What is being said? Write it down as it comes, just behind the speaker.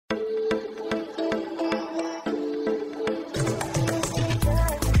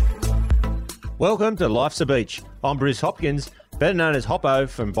Welcome to Life's a Beach. I'm Bruce Hopkins, better known as Hoppo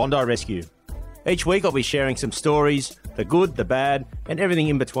from Bondi Rescue. Each week I'll be sharing some stories, the good, the bad, and everything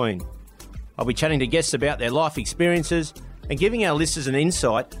in between. I'll be chatting to guests about their life experiences and giving our listeners an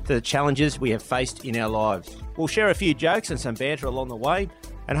insight to the challenges we have faced in our lives. We'll share a few jokes and some banter along the way,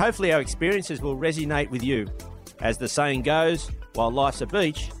 and hopefully our experiences will resonate with you. As the saying goes, while life's a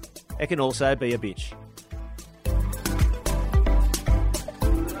beach, it can also be a bitch.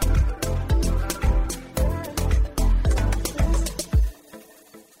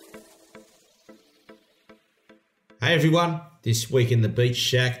 Hey everyone, this week in the Beach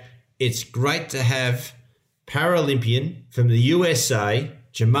Shack, it's great to have Paralympian from the USA,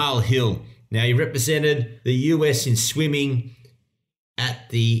 Jamal Hill. Now he represented the US in swimming at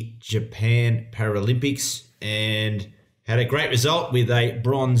the Japan Paralympics and had a great result with a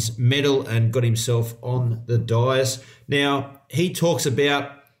bronze medal and got himself on the dais. Now he talks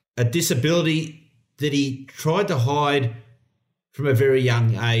about a disability that he tried to hide from a very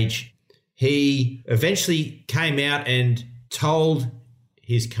young age. He eventually came out and told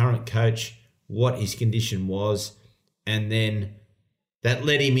his current coach what his condition was, and then that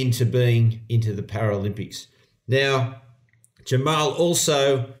led him into being into the Paralympics. Now, Jamal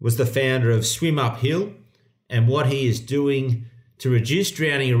also was the founder of Swim Uphill, and what he is doing to reduce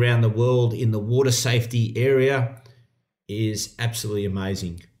drowning around the world in the water safety area is absolutely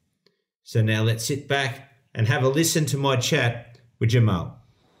amazing. So now let's sit back and have a listen to my chat with Jamal.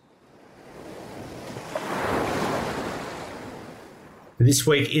 This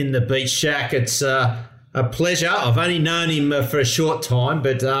week in the Beach Shack, it's a pleasure. I've only known him for a short time,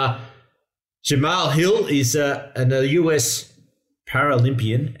 but Jamal Hill is a US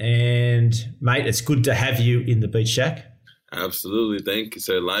Paralympian, and mate, it's good to have you in the Beach Shack. Absolutely, thank you,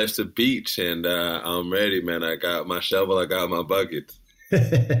 sir. Life's a beach, and I'm ready, man. I got my shovel, I got my bucket.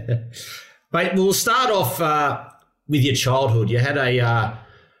 Mate, we'll start off with your childhood. You had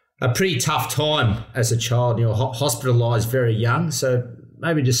a pretty tough time as a child. You were hospitalised very young, so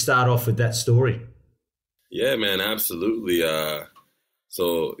maybe just start off with that story. Yeah, man, absolutely.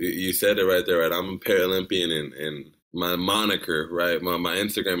 So you said it right there, right? I'm a Paralympian, and my moniker, right, my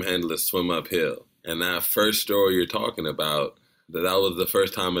Instagram handle is Swim Uphill. And that first story you're talking about, that was the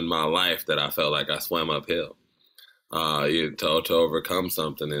first time in my life that I felt like I swam uphill to overcome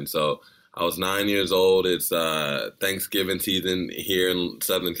something. And so I was 9 years old. It's Thanksgiving season here in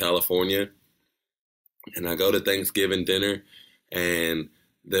Southern California. And I go to Thanksgiving dinner, and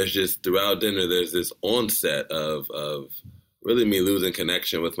there's just, throughout dinner, there's this onset of really me losing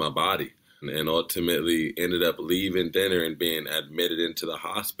connection with my body, and ultimately ended up leaving dinner and being admitted into the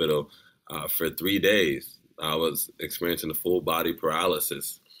hospital for 3 days. I was experiencing a full body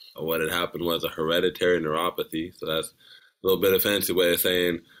paralysis. What had happened was a hereditary neuropathy. So that's a little bit of fancy way of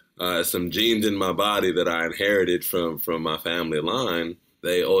saying some genes in my body that I inherited from my family line.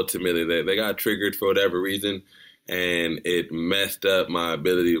 They ultimately, they got triggered for whatever reason, and it messed up my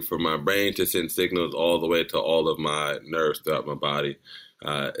ability for my brain to send signals all the way to all of my nerves throughout my body,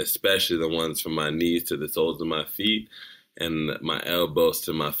 especially the ones from my knees to the soles of my feet and my elbows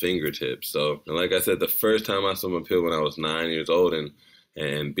to my fingertips. So, like I said, the first time I swam uphill when I was 9 years old,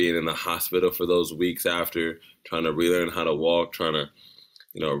 and being in the hospital for those weeks after, trying to relearn how to walk, trying to,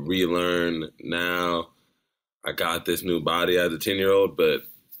 relearn. Now I got this new body as a 10-year-old, but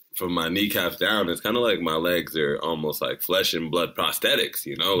from my kneecaps down, it's kind of like my legs are almost like flesh and blood prosthetics,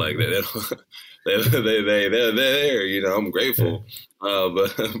 like they're there, I'm grateful.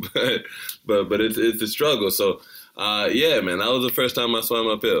 But it's a struggle. So, yeah, man, that was the first time I swam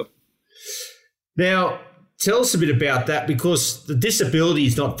uphill. Now, tell us a bit about that, because the disability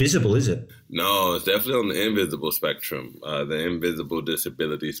is not visible, is it? No, it's definitely on the invisible spectrum, the invisible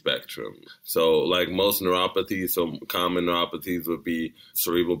disability spectrum. So like most neuropathies, so common neuropathies would be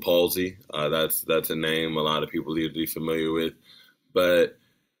cerebral palsy. That's a name a lot of people are usually familiar with. But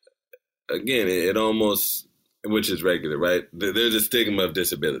again, it almost, which is regular, right? There's a stigma of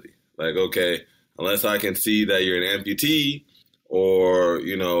disability. Like, okay, unless I can see that you're an amputee, or,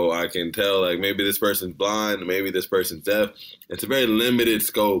 I can tell, like, maybe this person's blind, maybe this person's deaf. It's a very limited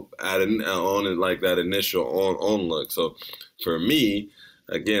scope on like that initial on look. So for me,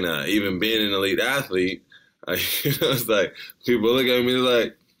 again, even being an elite athlete, it's like people look at me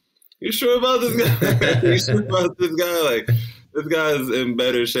like, you sure about this guy? You sure about this guy? Like, this guy's in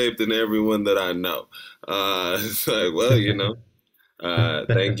better shape than everyone that I know. It's like, well,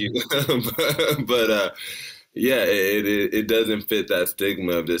 thank you. but yeah, it doesn't fit that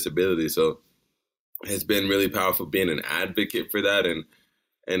stigma of disability. So it's been really powerful being an advocate for that. And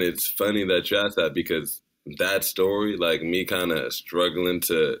it's funny that you asked that, because that story, like me kind of struggling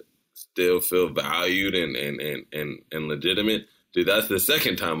to still feel valued and legitimate, dude, that's the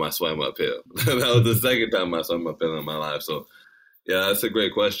second time I swam uphill. That was the second time I swam uphill in my life. So, yeah, that's a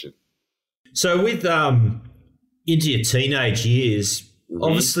great question. So with into your teenage years,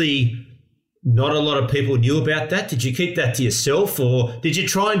 obviously not a lot of people knew about that. Did you keep that to yourself, or did you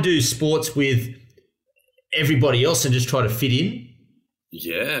try and do sports with everybody else and just try to fit in?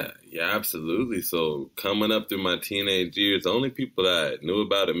 Yeah, absolutely. So coming up through my teenage years, the only people that knew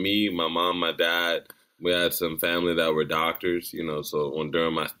about it, me, my mom, my dad. We had some family that were doctors, so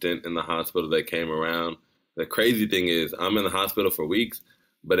during my stint in the hospital, they came around. The crazy thing is I'm in the hospital for weeks,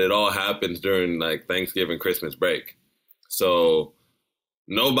 but it all happens during like Thanksgiving, Christmas break. So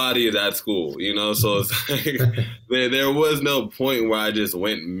nobody is at school, so it's like there was no point where I just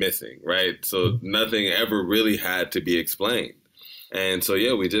went missing, right? So nothing ever really had to be explained. And so,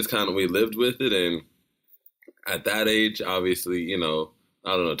 yeah, we lived with it. And at that age, obviously, I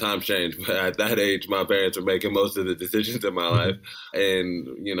don't know, times change, but at that age, my parents were making most of the decisions in my life. And,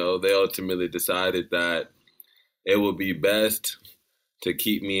 they ultimately decided that it would be best to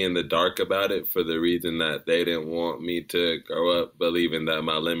keep me in the dark about it for the reason that they didn't want me to grow up believing that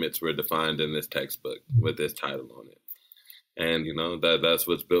my limits were defined in this textbook with this title on it. And, that's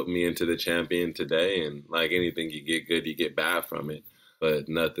what's built me into the champion today. And like anything, you get good, you get bad from it, but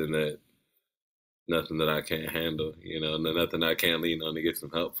nothing that I can't handle, nothing I can't lean on to get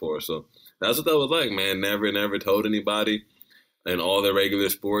some help for. So that's what that was like, man. Never told anybody. In all the regular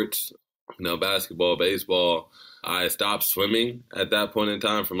sports, basketball, baseball, I stopped swimming at that point in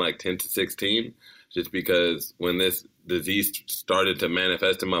time from like 10 to 16, just because when this disease started to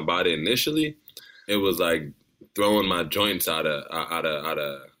manifest in my body initially, it was like throwing my joints out of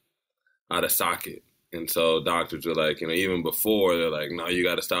socket. And so doctors were like, even before, they're like, no, you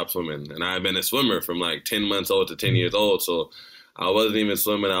got to stop swimming. And I had been a swimmer from like 10 months old to 10 years old. So I wasn't even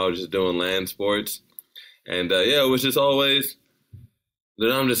swimming. I was just doing land sports. And it was just always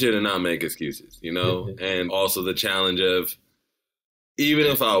that I'm just here to not make excuses, and also the challenge of, even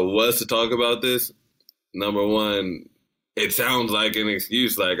if I was to talk about this, number one, it sounds like an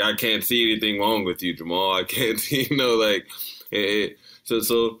excuse. Like, I can't see anything wrong with you, Jamal. I can't see,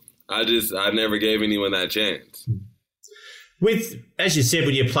 So I never gave anyone that chance. With, as you said,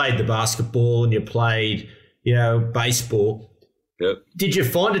 when you played the basketball and you played, baseball, yep. Did you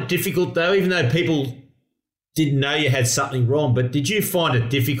find it difficult though, even though people didn't know you had something wrong, but did you find it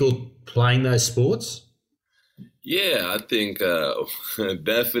difficult playing those sports? Yeah, I think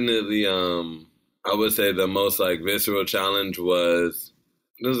definitely. I would say the most like visceral challenge was,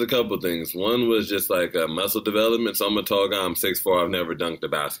 there's a couple things. One was just like muscle development. So I'm a tall guy. I'm 6'4". I've never dunked a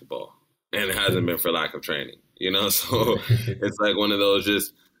basketball, and it hasn't been for lack of training. So it's like one of those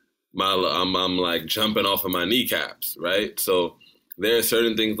just I'm like jumping off of my kneecaps, right? So there are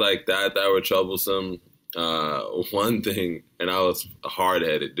certain things like that were troublesome. One thing, and I was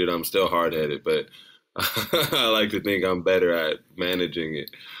hard-headed, dude. I'm still hard-headed, but I like to think I'm better at managing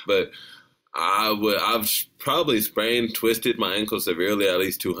it. But I've probably twisted my ankle severely at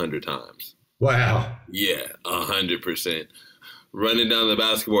least 200 times. Wow. Yeah, 100%. Running down the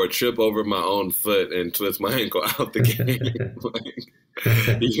basketball, trip over my own foot and twist my ankle out the game.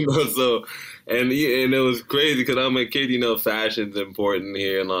 So, and it was crazy because I'm a kid, fashion's important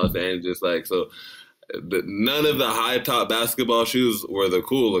here in Los Angeles. Like, so none of the high top basketball shoes were the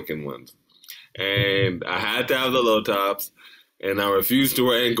cool looking ones. And I had to have the low tops. And I refused to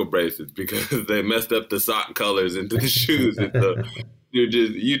wear ankle bracelets because they messed up the sock colors into the shoes. And so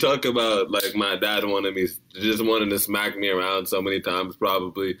you talk about like my dad wanted to smack me around so many times,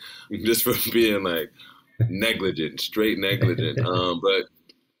 probably just for being like straight negligent. But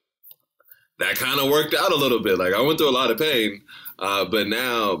that kind of worked out a little bit. Like, I went through a lot of pain, but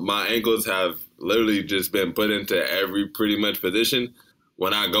now my ankles have literally just been put into every pretty much position.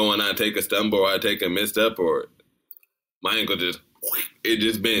 When I go and I take a stumble or I take a misstep, or my ankle just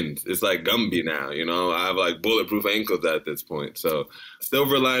bends. It's like Gumby now, I have like bulletproof ankles at this point. So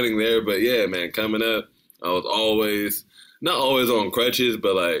silver lining there. But yeah, man, coming up, I was not always on crutches,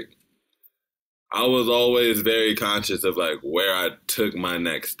 but like I was always very conscious of like where I took my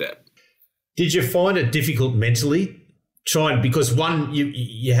next step. Did you find it difficult mentally? Because one,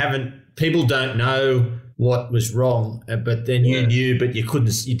 you haven't, people don't know what was wrong, but then you knew, but you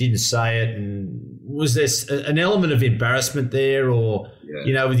didn't say it. And was there an element of embarrassment there, or,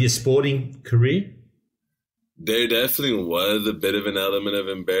 with your sporting career? There definitely was a bit of an element of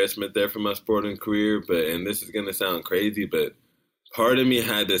embarrassment there for my sporting career, and this is going to sound crazy, but part of me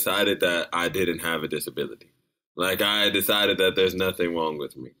had decided that I didn't have a disability. Like, I had decided that there's nothing wrong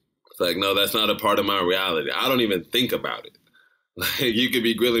with me. It's like, no, that's not a part of my reality. I don't even think about it. Like, you could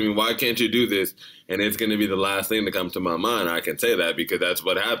be grilling me, why can't you do this? And it's going to be the last thing to come to my mind. I can say that because that's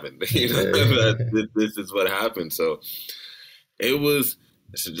what happened. This is what happened. So it was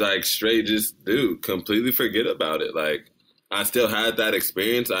like straight, just, dude, completely forget about it. Like, I still had that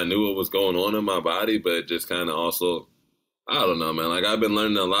experience. I knew what was going on in my body, but just kind of also, I don't know, man. Like, I've been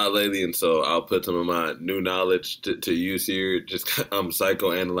learning a lot lately, and so I'll put some of my new knowledge to use here. Just, I'm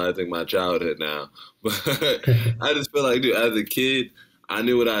psychoanalyzing my childhood now. But I just feel like, dude, as a kid, I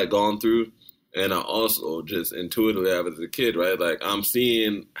knew what I had gone through, and I also just intuitively, as a kid, right? Like, I'm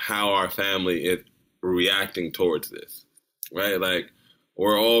seeing how our family is reacting towards this, right? Like,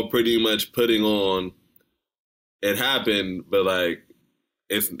 we're all pretty much putting on, it happened, but, like,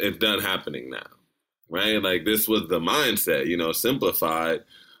 it's done happening now. Right? Like, this was the mindset, simplified.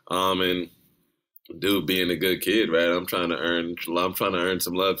 And dude, being a good kid, right? I'm trying to earn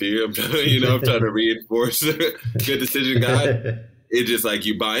some love here. I'm trying to reinforce good decision guy. It's just like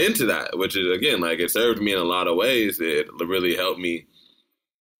you buy into that, which is, again, like, it served me in a lot of ways. It really helped me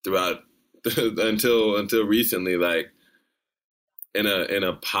throughout until recently, like, in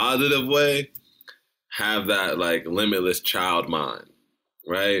a positive way, have that, like, limitless child mind,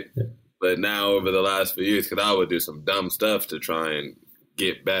 right? Yeah. But now over the last few years, because I would do some dumb stuff to try and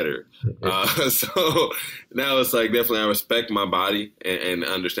get better. So now it's like, definitely I respect my body and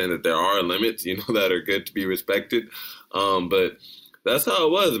understand that there are limits, that are good to be respected. But that's how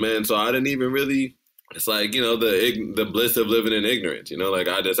it was, man. So I didn't even really, it's like, the bliss of living in ignorance, like,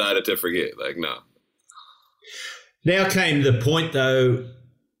 I decided to forget, like, no. Now came the point, though,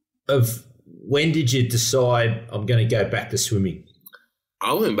 of when did you decide I'm going to go back to swimming?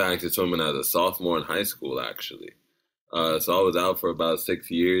 I went back to swimming as a sophomore in high school, actually. So I was out for about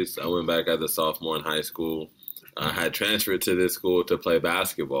 6 years. I went back as a sophomore in high school. I had transferred to this school to play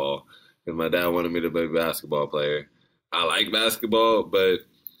basketball because my dad wanted me to be a basketball player. I like basketball, but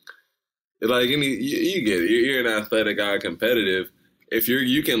like you get it. You're an athletic guy, competitive. If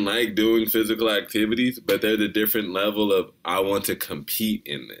you can like doing physical activities, but there's a different level of, I want to compete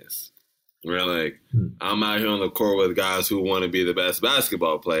in this. Where, like, I'm out here on the court with guys who want to be the best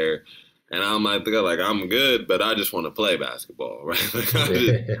basketball player, and I'm like, I'm good, but I just want to play basketball, right? Like,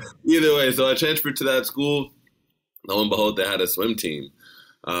 either way, so I transferred to that school. Lo and behold, they had a swim team.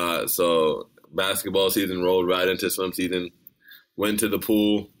 So basketball season rolled right into swim season. Went to the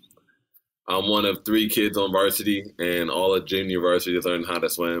pool. I'm one of 3 kids on varsity, and all of junior varsity learned how to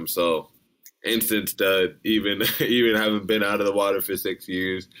swim. So instant stud, even having been out of the water for 6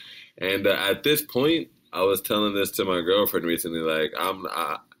 years. And at this point, I was telling this to my girlfriend recently, like,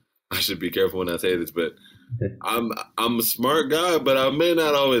 I should be careful when I say this, but I'm a smart guy, but I may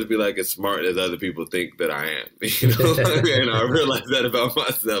not always be like as smart as other people think that I am, and I realized that about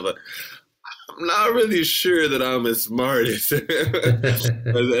myself. Like, I'm not really sure that I'm as smart as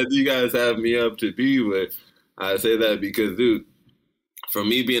you guys have me up to be, but I say that because, dude, for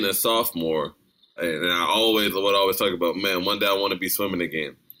me being a sophomore, and I would always talk about, man, one day I want to be swimming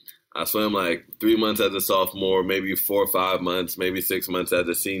again. I swam like 3 months as a sophomore, maybe 4 or 5 months, maybe 6 months as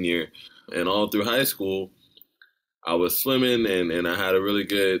a senior. And all through high school, I was swimming, and I had a really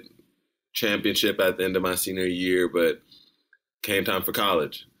good championship at the end of my senior year, but came time for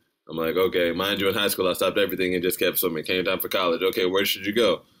college. I'm like, okay, mind you, in high school, I stopped everything and just kept swimming. Came time for college. Okay, where should you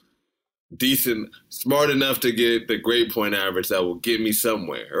go? Decent, smart enough to get the grade point average that will get me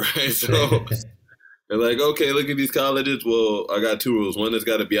somewhere, right? So they're like, okay, look at these colleges. Well, I got 2 rules. One, it's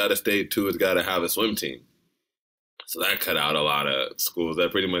got to be out of state. 2, it's got to have a swim team. So that cut out a lot of schools.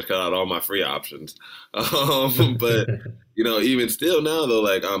 That pretty much cut out all my free options. But, even still now, though,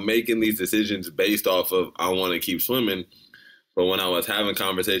 like, I'm making these decisions based off of, I want to keep swimming. But when I was having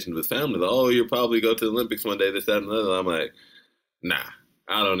conversations with family, like, oh, you'll probably go to the Olympics one day, this, that, and the other. I'm like, nah.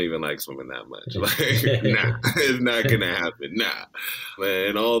 I don't even like swimming that much. Like, nah, it's not going to happen. Nah,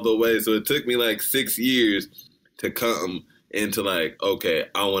 man, all the way. So it took me like 6 years to come into like, okay,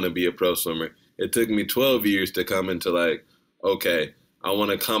 I want to be a pro swimmer. It took me 12 years to come into like, okay, I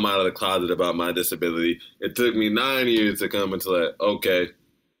want to come out of the closet about my disability. It took me 9 years to come into like, okay,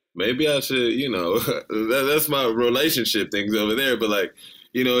 maybe I should, that's my relationship things over there. But like,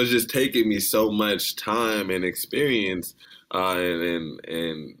 it's just taking me so much time and experience.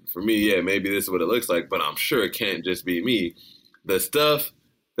 And for me, yeah, maybe this is what it looks like, but I'm sure it can't just be me. The stuff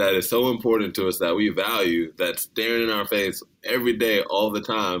that is so important to us that we value, that's staring in our face every day, all the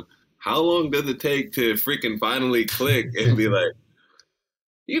time, how long does it take to freaking finally click and be like,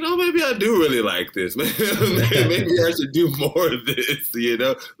 maybe I do really like this. Maybe I should do more of this,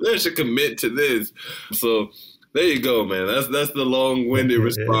 I should commit to this. So There you go, man. That's the long-winded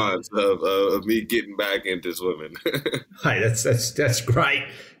response of me getting back into swimming. Hey, that's great.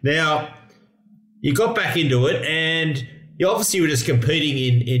 Now, you got back into it, and you obviously were just competing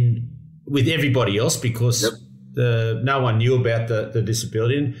in with everybody else because no one knew about the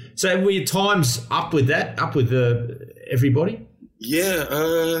disability. And so, were your times up with that? Up with everybody?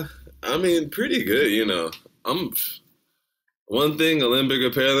 Yeah, I mean, pretty good. You know, I'm one thing, Olympic or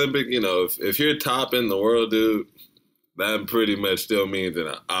Paralympic. You know, if you're top in the world, dude, that pretty much still means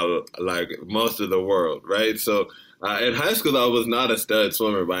that I like most of the world, right? So in high school, I was not a stud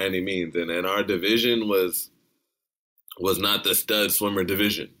swimmer by any means, and our division was not the stud swimmer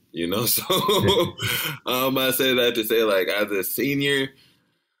division, you know. So I say that to say, like, as a senior,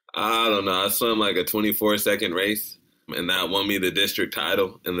 I don't know, I swam like a 24-second race, and that won me the district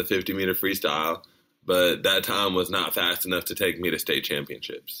title in the 50-meter freestyle. But that time was not fast enough to take me to state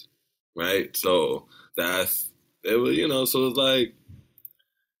championships, right? So it was, you know, so it was like,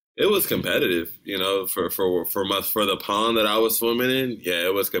 it was competitive, you know, for the pond that I was swimming in. Yeah,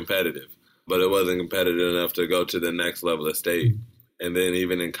 it was competitive, but it wasn't competitive enough to go to the next level of state. And then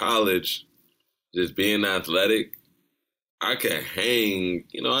even in college, just being athletic, I could hang,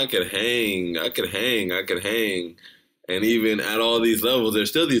 you know, I could hang. And even at all these levels, there's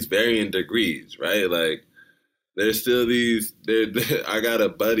still these varying degrees, right? Like, there's still I got a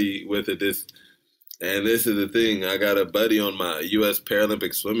buddy with this. And this is the thing, I got a buddy on my U.S.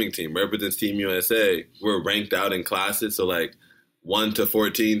 Paralympic swimming team, represents Team USA. We're ranked out in classes, so like 1 to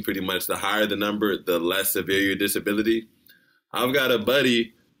 14, pretty much the higher the number, the less severe your disability. I've got a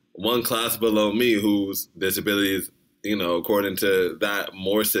buddy one class below me whose disability is, you know, according to that,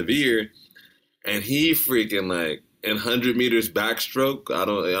 more severe. And he freaking, like, in 100 meters backstroke,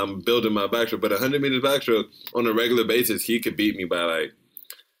 I'm building my backstroke, but 100 meters backstroke on a regular basis, he could beat me by, like,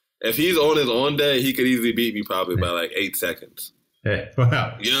 if he's on his on day, he could easily beat me probably by like 8 seconds. Yeah,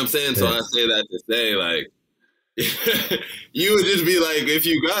 wow. You know what I'm saying? So I say that to say, like, you would just be like, if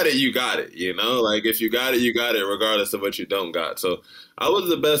you got it, you got it. You know, like, if you got it, you got it, regardless of what you don't got. So I was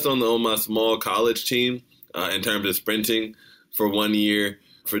the best on my small college team in terms of sprinting for 1 year,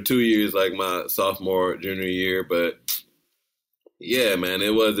 for 2 years, like my sophomore, junior year. But yeah, man,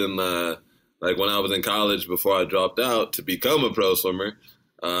 it wasn't like when I was in college before I dropped out to become a pro swimmer.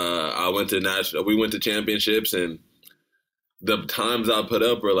 We went to championships, and the times I put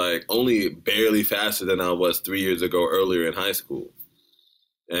up were like only barely faster than I was 3 years ago earlier in high school.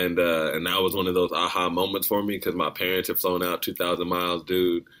 And that was one of those aha moments for me because my parents had flown out 2,000 miles,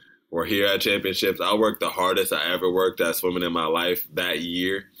 dude. We're here at championships. I worked the hardest I ever worked at swimming in my life that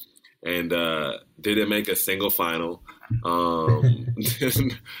year, and didn't make a single final. Not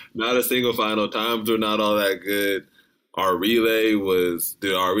a single final. Times were not all that good. Our relay was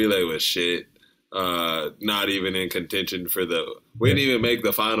shit. Not even in contention we didn't even make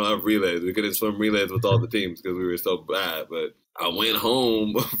the final of relays. We couldn't swim relays with all the teams because we were so bad. But I went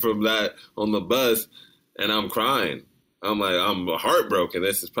home from that on the bus, and I'm crying. I'm like, I'm heartbroken.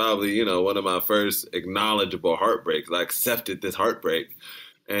 This is probably, you know, one of my first acknowledgeable heartbreaks. I accepted this heartbreak.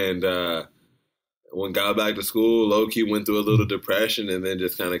 And when got back to school, low-key went through a little depression, and then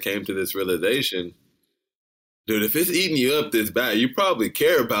just kind of came to this realization, dude, if it's eating you up this bad, you probably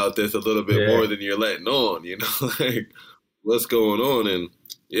care about this a little bit more than you're letting on, you know, like, what's going on? And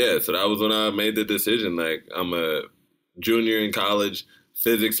yeah, so that was when I made the decision. Like, I'm a junior in college,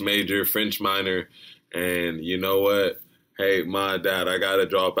 physics major, French minor, and you know what? Hey, my dad, I got to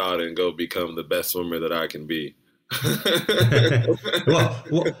drop out and go become the best swimmer that I can be. Well,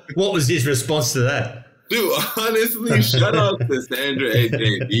 what was his response to that? Dude, honestly, shout out to Sandra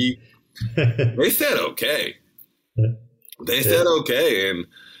AJD. They said okay. They said okay. And,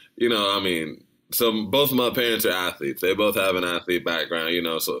 you know, I mean, so both of my parents are athletes. They both have an athlete background, you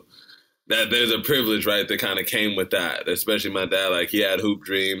know, so that there's a privilege, right, that kind of came with that, especially my dad. Like, he had hoop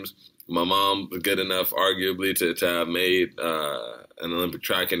dreams. My mom was good enough, arguably, to have made an Olympic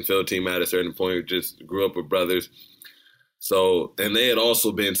track and field team at a certain point. Just grew up with brothers. So, and they had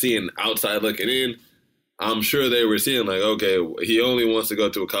also been seeing outside looking in. I'm sure they were seeing, like, okay, he only wants to go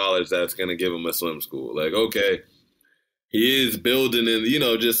to a college that's going to give him a swim school. Like, okay, he is building in, you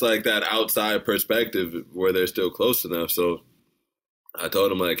know, just like that outside perspective where they're still close enough. So I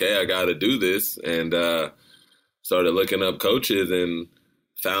told him, like, hey, I got to do this. And started looking up coaches and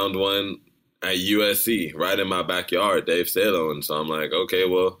found one at USC right in my backyard, Dave Salo. And so I'm like, okay,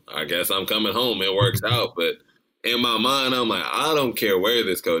 well, I guess I'm coming home. It works out. But in my mind, I'm like, I don't care where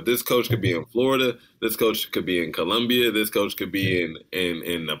this coach could be in Florida. This coach could be in Colombia. This coach could be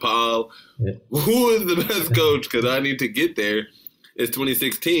in Nepal. Yeah. Who is the best coach? Because I need to get there. It's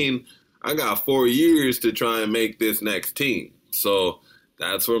 2016. I got 4 years to try and make this next team. So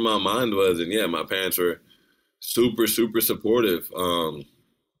that's where my mind was. And yeah, my parents were super, super supportive.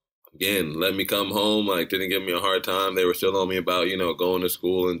 Again, let me come home, like didn't give me a hard time. They were still on me about, going to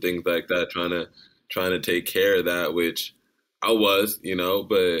school and things like that, trying to take care of that, which I was,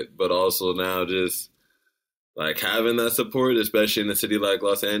 but also now just like having that support, especially in a city like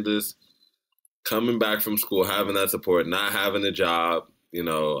Los Angeles, coming back from school, having that support, not having a job,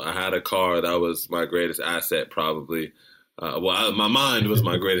 I had a car that was my greatest asset probably. My mind was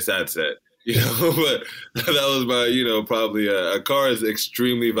my greatest asset. But that was my, probably a car is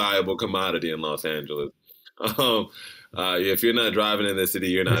extremely valuable commodity in Los Angeles. If you're not driving in the city,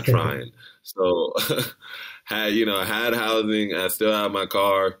 you're not trying. So, I had housing. I still have my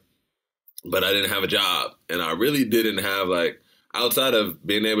car, but I didn't have a job, and I really didn't have outside of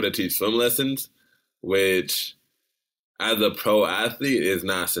being able to teach swim lessons, which as a pro athlete is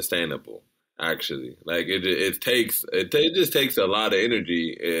not sustainable. Actually, it just takes a lot of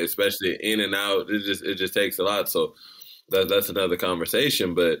energy, especially in and out. It just takes a lot. So that's another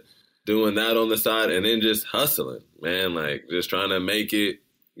conversation. But doing that on the side and then just hustling, man, just trying to make it.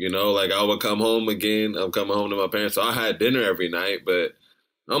 I would come home again. I'm coming home to my parents. So I had dinner every night, but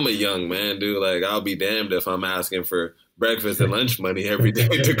I'm a young man, dude. I'll be damned if I'm asking for breakfast and lunch money every day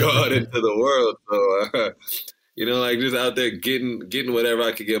to go out into the world. So, just out there getting whatever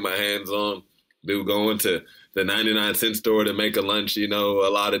I could get my hands on. Dude, going to the 99-cent store to make a lunch, a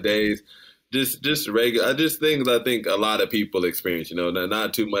lot of days. Just regular. Things I think a lot of people experience,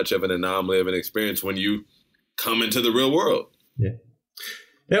 not too much of an anomaly of an experience when you come into the real world. Yeah.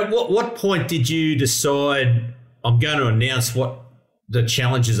 Now, what point did you decide I'm going to announce what the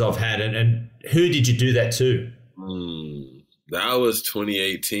challenges I've had, and who did you do that to? That was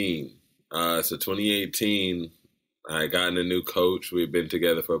 2018. So 2018, I gotten a new coach. We've been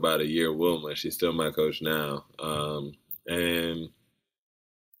together for about a year, Wilma. She's still my coach now. And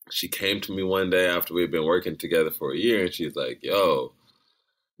she came to me one day after we'd been working together for a year, and she's like, yo,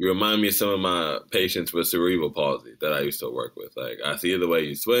 you remind me of some of my patients with cerebral palsy that I used to work with. I see the way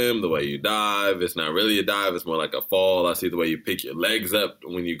you swim, the way you dive. It's not really a dive. It's more like a fall. I see the way you pick your legs up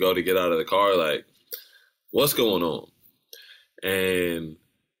when you go to get out of the car. What's going on? And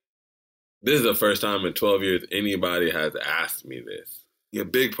this is the first time in 12 years anybody has asked me this. A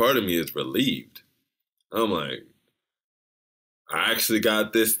big part of me is relieved. I'm like, I actually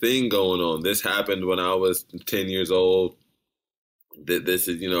got this thing going on. This happened when I was 10 years old. This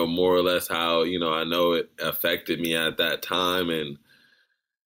is, more or less how, I know it affected me at that time. And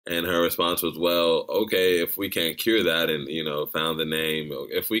her response was, well, okay, if we can't cure that, and, found the name,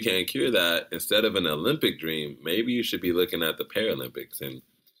 if we can't cure that, instead of an Olympic dream, maybe you should be looking at the Paralympics. And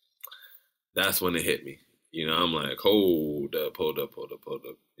that's when it hit me. I'm like, hold up.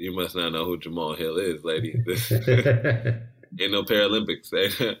 You must not know who Jamal Hill is, lady. Ain't no Paralympics.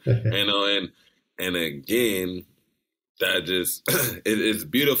 And again, that just, it's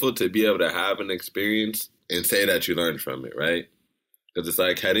beautiful to be able to have an experience and say that you learned from it, right? Because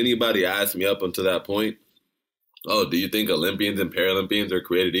it's had anybody asked me up until that point, oh, do you think Olympians and Paralympians are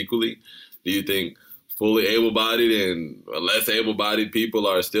created equally? Do you think fully able-bodied and less able-bodied people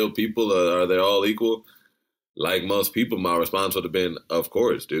are still people? Are they all equal? Like most people, my response would have been, of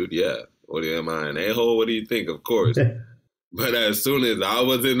course, dude, yeah. Am I an a-hole? What do you think? Of course. But as soon as I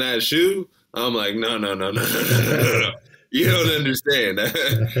was in that shoe, I'm like, no. You don't understand.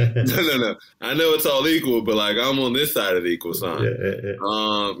 No. I know it's all equal, but I'm on this side of the equal sign.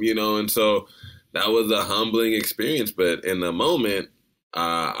 Yeah. And so that was a humbling experience. But in the moment,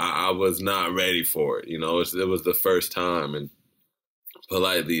 I was not ready for it. It was the first time, and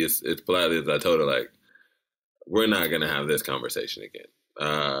politely, it's politely as I told her, we're not gonna have this conversation again.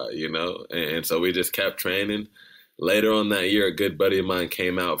 And so we just kept training. Later on that year, a good buddy of mine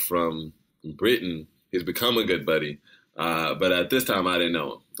came out from Britain. He's become a good buddy. But at this time, I didn't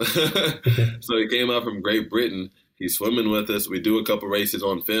know him. So he came out from Great Britain. He's swimming with us. We do a couple races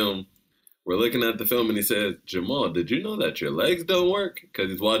on film. We're looking at the film, and he says, Jamal, did you know that your legs don't work?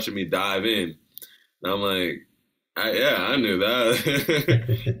 Because he's watching me dive in. And I'm like, I knew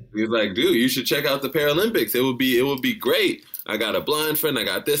that. He's like, dude, you should check out the Paralympics. It would be great. I got a blind friend. I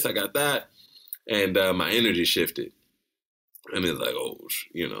got this. I got that. And my energy shifted. And it's like, oh,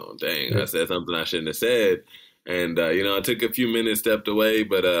 dang, I said something I shouldn't have said. And, I took a few minutes, stepped away,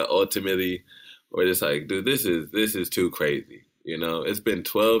 but ultimately we're just like, dude, this is too crazy. It's been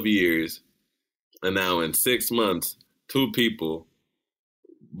 12 years, and now in 6 months, 2 people,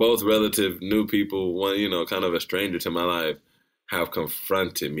 both relative new people, one, kind of a stranger to my life, have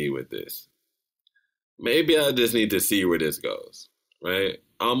confronted me with this. Maybe I just need to see where this goes, right?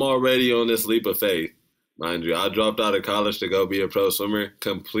 I'm already on this leap of faith. Mind you, I dropped out of college to go be a pro swimmer,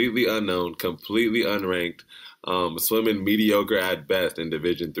 completely unknown, completely unranked, swimming mediocre at best in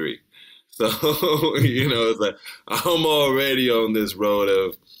Division III. So, it's like I'm already on this road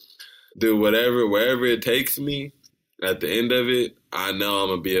of do wherever it takes me. At the end of it, I know I'm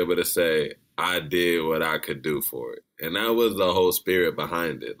going to be able to say I did what I could do for it. And that was the whole spirit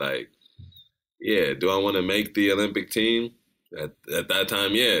behind it. Like, yeah, do I want to make the Olympic team? At that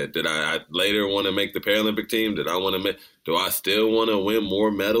time, yeah. Did I later want to make the Paralympic team? Do I still want to win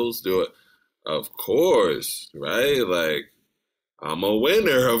more medals? Of course, right? Like, I'm a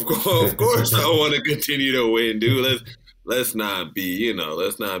winner. Of course I want to continue to win, dude. Let's not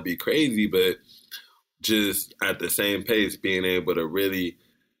be crazy, but just at the same pace, being able to really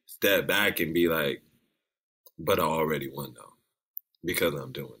step back and be like, but I already won though, because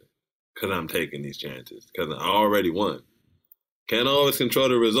I'm doing it, because I'm taking these chances, because I already won. Can't always control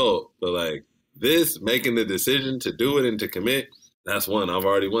the result, but like this, making the decision to do it and to commit, that's one. I've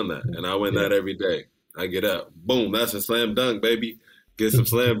already won that, and I win that every day. I get up, boom, that's a slam dunk, baby. Get some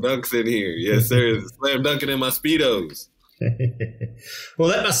slam dunks in here. Yes, sir. Slam dunking in my Speedos. Well,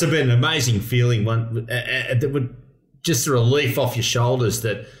 that must have been an amazing feeling. That would just a relief off your shoulders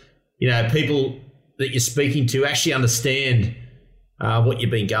that, people that you're speaking to actually understand what you've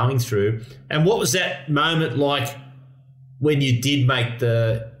been going through. And what was that moment like when you did make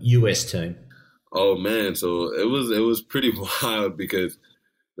the US team? Oh man, so it was pretty wild because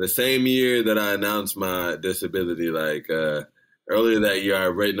the same year that I announced my disability, like earlier that year, I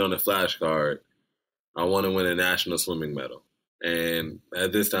written on a flashcard, I want to win a national swimming medal. And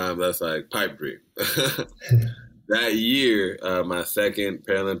at this time, that's like pipe dream. That year, my second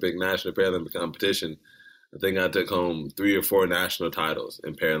national Paralympic competition, I think I took home 3 or 4 national titles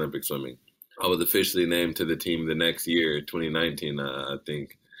in Paralympic swimming. I was officially named to the team the next year, 2019, I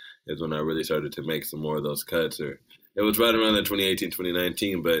think, is when I really started to make some more of those cuts. Or it was right around the 2018,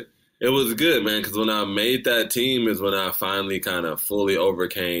 2019, but it was good, man, because when I made that team is when I finally kind of fully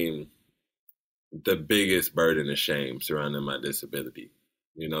overcame the biggest burden of shame surrounding my disability,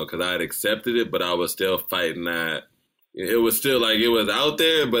 because I had accepted it, but I was still fighting that. It was still like it was out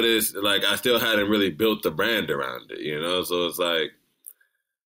there, but it's like I still hadn't really built the brand around it, so it's like,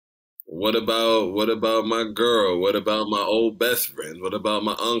 what about my girl? What about my old best friend? What about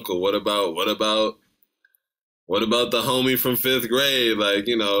my uncle? What about the homie from 5th grade? Like,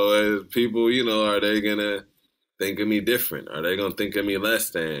 people, are they gonna think of me different? Are they gonna think of me less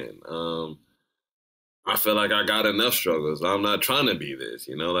than? I feel like I got enough struggles. I'm not trying to be this,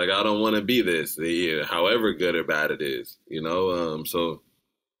 like I don't want to be this, however good or bad it is, so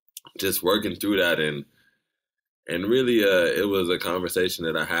just working through that and really it was a conversation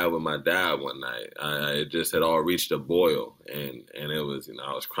that I had with my dad one night. I just had all reached a boil and it was,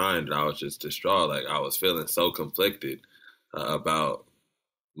 I was crying and I was just distraught. Like I was feeling so conflicted about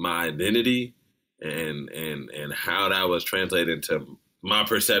my identity and how that was translated to my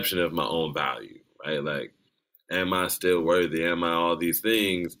perception of my own value. Right? Like, am I still worthy? Am I all these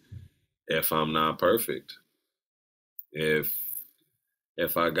things if I'm not perfect? If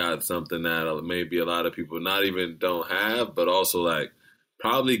I got something that maybe a lot of people not even don't have, but also like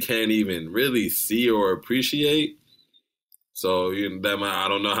probably can't even really see or appreciate. So I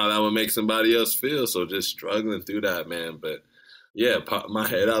don't know how that would make somebody else feel. So just struggling through that, man. But yeah, pop my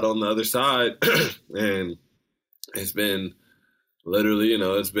head out on the other side, and it's been literally,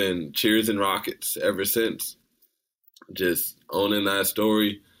 it's been cheers and rockets ever since. Just owning that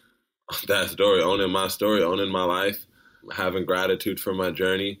story, owning my story, owning my life, having gratitude for my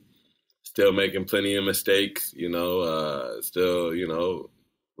journey, still making plenty of mistakes, still,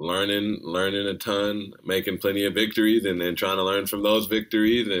 learning a ton, making plenty of victories and then trying to learn from those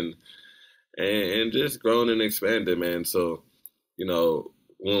victories and just growing and expanding, man. So,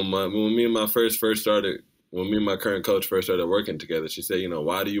 when me and my when me and my current coach first started working together, she said,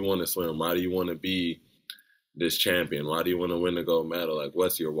 why do you want to swim? Why do you want to be this champion? Why do you want to win a gold medal? Like,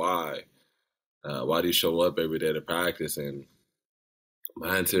 what's your why? Why do you show up every day to practice? And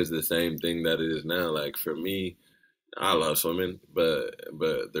my answer is the same thing that it is now. Like, for me, I love swimming, but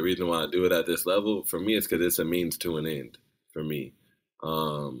the reason why I do it at this level, for me, it's because it's a means to an end for me.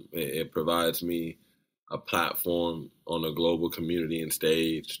 It provides me a platform on a global community and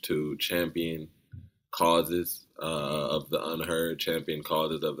stage to champion causes of the unheard, champion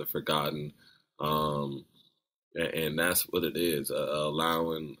causes of the forgotten, and that's what it is.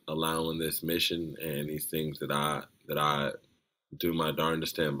 Allowing this mission and these things that I do my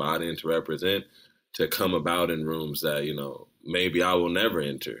darndest to embody and to represent to come about in rooms that maybe I will never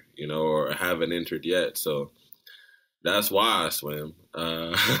enter, or haven't entered yet. So that's why I swim.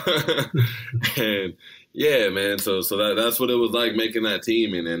 And yeah, man. So that's what it was like making that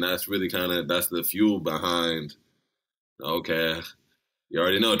team, and that's really that's the fuel behind. Okay, you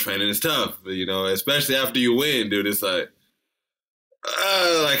already know training is tough, especially after you win, dude. It's like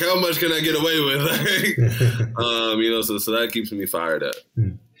how much can I get away with? So that keeps me fired up.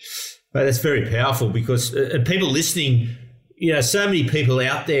 But that's very powerful because people listening, so many people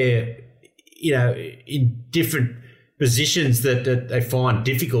out there, in different positions that they find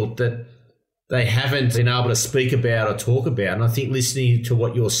difficult that they haven't been able to speak about or talk about. And I think listening to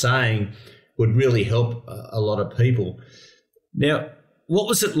what you're saying would really help a lot of people. Now, what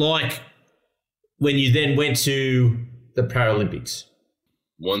was it like when you then went to the Paralympics?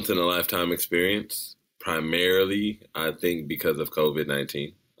 Once in a lifetime experience, primarily, I think because of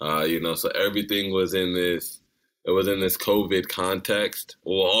COVID-19. So everything was in this COVID context.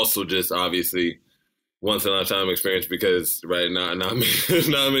 Well, also just obviously once in a lifetime experience because not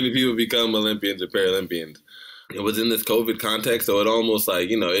many people become Olympians or Paralympians. It was in this COVID context, so it almost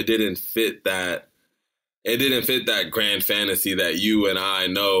it didn't fit that. It didn't fit that grand fantasy that you and I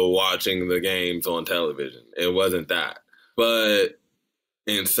know watching the games on television. It wasn't that. But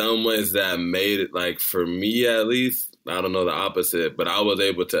in some ways that made it, for me at least, I don't know the opposite, but I was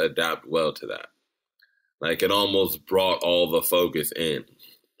able to adapt well to that. It almost brought all the focus in.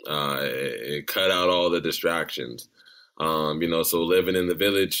 It cut out all the distractions. So living in the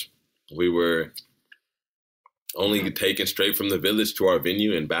village, we were only taken straight from the village to our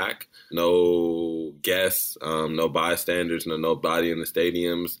venue and back. No guests, no bystanders, nobody in the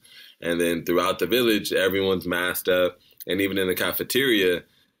stadiums. And then throughout the village, everyone's masked up. And even in the cafeteria,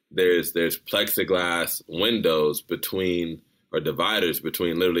 there's plexiglass windows dividers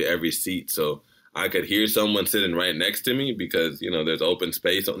between literally every seat. So I could hear someone sitting right next to me because, there's open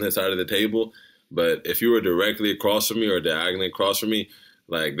space on this side of the table. But if you were directly across from me or diagonally across from me,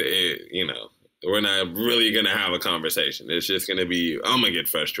 we're not really going to have a conversation. It's just going to be, I'm going to get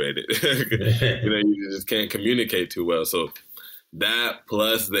frustrated. You just can't communicate too well. So that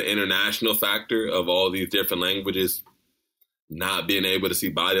plus the international factor of all these different languages, not being able to see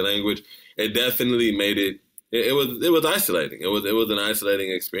body language, it definitely made it was isolating. It was an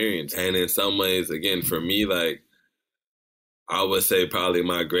isolating experience. And in some ways, again, for me, I would say probably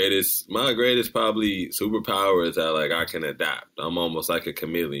my greatest probably superpower is that I can adapt. I'm almost like a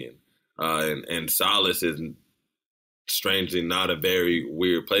chameleon. And Solace is strangely not a very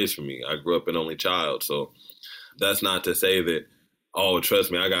weird place for me. I grew up an only child. So that's not to say that,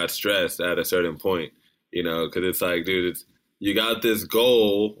 trust me, I got stressed at a certain point, because it's dude, you got this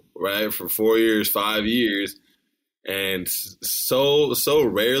goal, right, for 4 years, 5 years, and so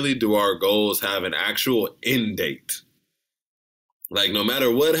rarely do our goals have an actual end date. No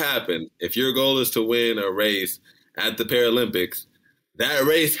matter what happens, if your goal is to win a race at the Paralympics, that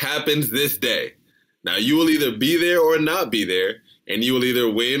race happens this day. Now, you will either be there or not be there, and you will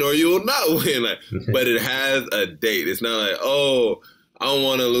either win or you will not win. But it has a date. It's not I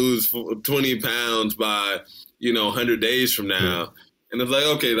want to lose 20 pounds by 100 days from now. And it's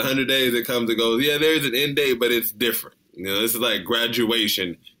okay, the 100 days it comes and goes. Yeah, there's an end date, but it's different. This is like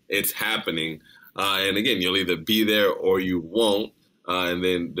graduation. It's happening. And again, you'll either be there or you won't. And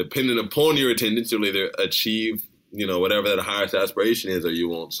then depending upon your attendance, you'll either achieve, whatever that highest aspiration is or you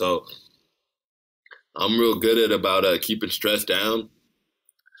won't. So I'm real good about keeping stress down.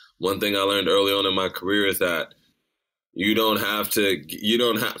 One thing I learned early on in my career is that you don't have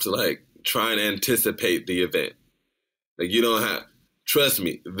to try and anticipate the event. You don't have, trust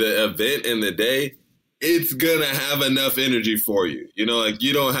me, the event in the day, it's gonna have enough energy for you. You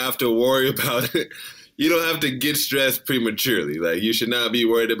don't have to worry about it. You don't have to get stressed prematurely. You should not be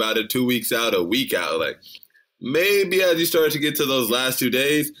worried about it 2 weeks out, a week out. Maybe as you start to get to those last 2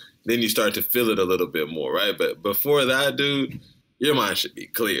 days, then you start to feel it a little bit more, right? But before that, dude, your mind should be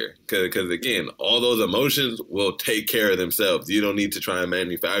clear. Because again, all those emotions will take care of themselves. You don't need to try and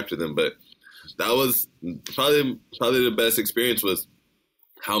manufacture them. But that was probably the best experience was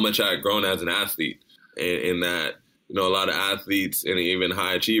how much I had grown as an athlete. In that, a lot of athletes and even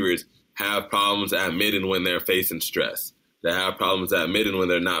high achievers have problems admitting when they're facing stress. They have problems admitting when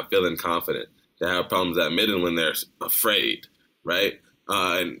they're not feeling confident. They have problems admitting when they're afraid, right?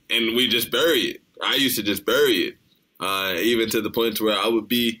 And we just bury it. I used to just bury it, even to the point where I would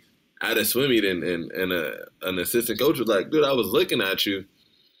be at a swim meet and an assistant coach was like, dude, I was looking at you.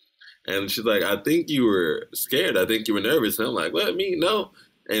 And she's like, I think you were scared. I think you were nervous. And I'm like, what, me? No.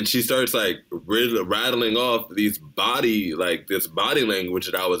 And she starts rattling off this body language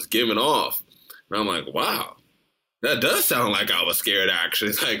that I was giving off. And I'm like, wow, that does sound like I was scared,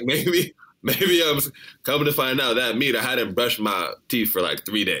 actually. Maybe Maybe I'm coming to find out that meat, I hadn't brushed my teeth for like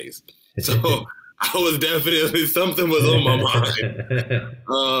 3 days. So I was definitely, something was on my mind.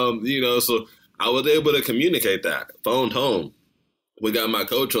 So I was able to communicate that. Phoned home. We got my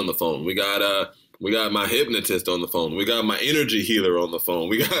coach on the phone. We got my hypnotist on the phone. We got my energy healer on the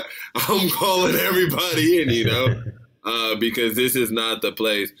phone. I'm calling everybody in, because this is not the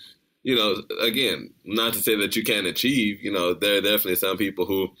place, again, not to say that you can't achieve, there are definitely some people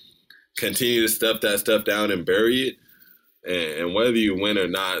who continue to stuff that stuff down and bury it. And whether you win or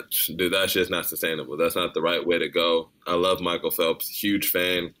not, that's just not sustainable. That's not the right way to go. I love Michael Phelps, huge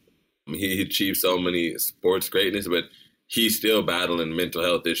fan. He achieved so many sports greatness, but he's still battling mental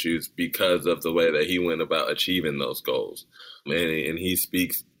health issues because of the way that he went about achieving those goals. And he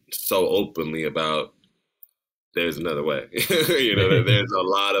speaks so openly about there's another way. There's a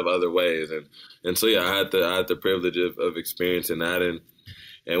lot of other ways. And so, yeah, I had the privilege of experiencing that. And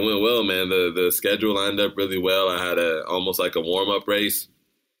went well, man. The schedule lined up really well. I had almost like a warm-up race.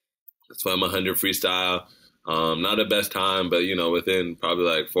 Swam 100 freestyle. Not the best time, but, within probably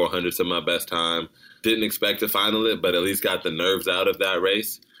like 400s of my best time. Didn't expect to final it, but at least got the nerves out of that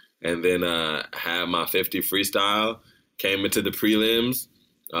race. And then had my 50 freestyle, came into the prelims.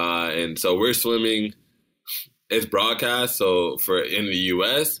 And so we're swimming, it's broadcast. So in the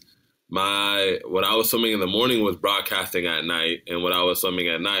U.S., what I was swimming in the morning was broadcasting at night, and what I was swimming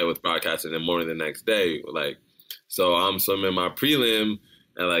at night was broadcasting in the morning the next day. So I'm swimming my prelim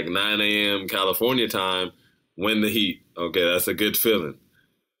at like 9 a.m. California time, win the heat. Okay, that's a good feeling.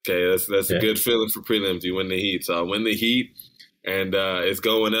 Okay, that's a good feeling for prelims. You win the heat. So I win the heat, and it's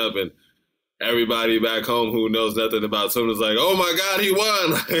going up, and everybody back home who knows nothing about swimming is like, "Oh my God, he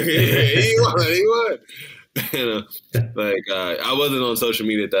won! He won!" I wasn't on social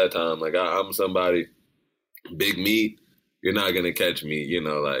media at that time. I'm somebody, big meat. You're not gonna catch me.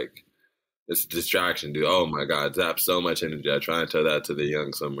 It's a distraction, dude. Oh my God, zap so much energy. I try and tell that to the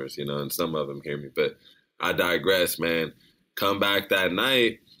young swimmers, and some of them hear me, but I digress, man. Come back that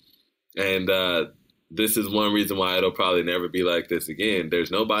night, and this is one reason why it'll probably never be like this again. There's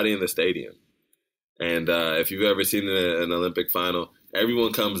nobody in the stadium, and if you've ever seen an Olympic final,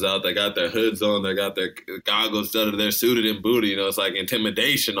 everyone comes out. They got their hoods on. They got their goggles done. They're suited and booted. It's like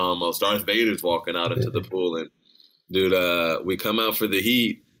intimidation almost. Darth Vader's walking out into the pool, and dude, we come out for the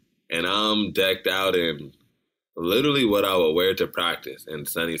heat, and I'm decked out in literally what I would wear to practice in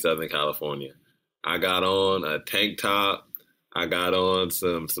sunny Southern California. I got on a tank top. I got on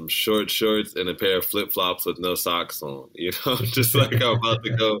some short shorts and a pair of flip-flops with no socks on. Just like I'm about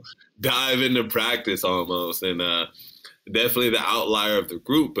to go dive into practice almost. And definitely the outlier of the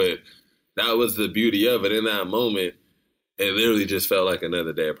group, but that was the beauty of it. In that moment, it literally just felt like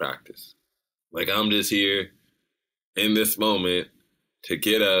another day of practice. I'm just here in this moment to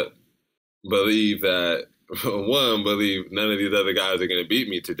get up, believe that, one, believe none of these other guys are going to beat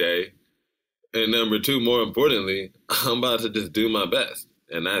me today. And number two, more importantly, I'm about to just do my best.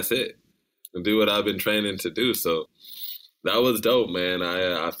 And that's it. And do what I've been training to do. So that was dope, man.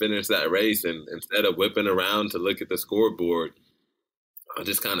 I finished that race, and instead of whipping around to look at the scoreboard, I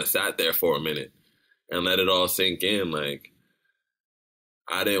just kind of sat there for a minute and let it all sink in.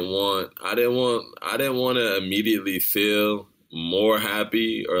 I didn't want to immediately feel more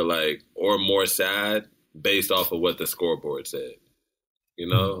happy or more sad based off of what the scoreboard said.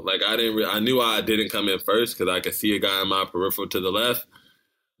 I knew I didn't come in first because I could see a guy in my peripheral to the left,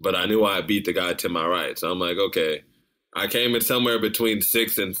 but I knew I beat the guy to my right. So I'm like, okay, I came in somewhere between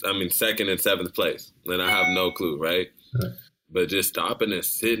second and seventh place, and I have no clue, right? But just stopping and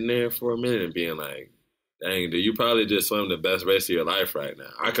sitting there for a minute and being like, dang, dude, you probably just swam the best race of your life right now.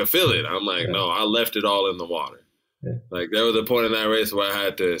 I could feel it. I'm like, no, I left it all in the water. There was a point in that race where I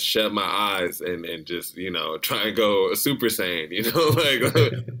had to shut my eyes and just, try and go Super Saiyan,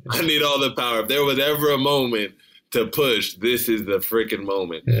 I need all the power. If there was ever a moment to push, this is the freaking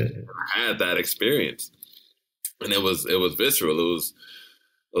moment. I had that experience, and it was visceral. It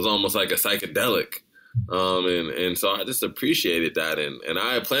was almost like a psychedelic. And so I just appreciated that. And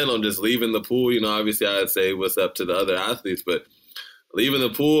I had planned on just leaving the pool. Obviously I'd say what's up to the other athletes, but leaving the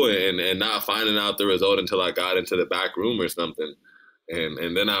pool and not finding out the result until I got into the back room or something.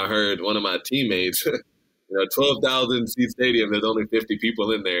 And then I heard one of my teammates, 12,000 seat stadium, there's only 50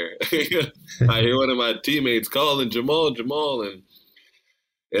 people in there. I hear one of my teammates calling Jamal, and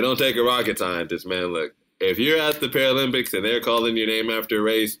it don't take a rocket scientist, man. Look, if you're at the Paralympics and they're calling your name after a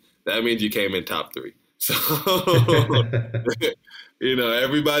race, that means you came in top 3. So,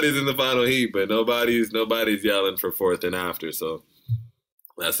 everybody's in the final heat, but nobody's yelling for fourth and after. So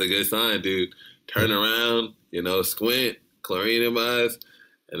that's a good sign, dude. Turn around, squint, chlorine in my eyes,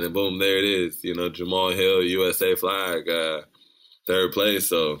 And then boom, there it is. Jamal Hill, USA flag, third place.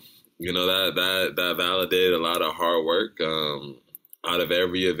 So, that validated a lot of hard work. Out of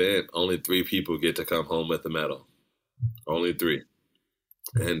every event, only 3 people get to come home with a medal. Only 3.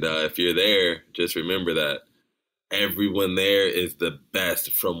 And if you're there, just remember that everyone there is the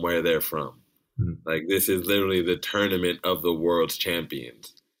best from where they're from. Like, this is literally the tournament of the world's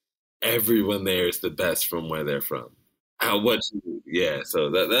champions. Everyone there is the best from where they're from. So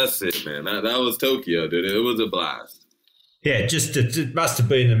that's it, man. That was Tokyo, dude. It was a blast. Yeah, it must have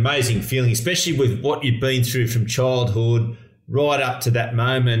been an amazing feeling, especially with what you've been through from childhood right up to that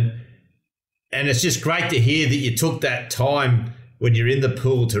moment. And it's just great to hear that you took that time when you're in the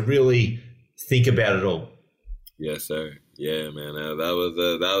pool to really think about it all. Yes, sir. Yeah, man. That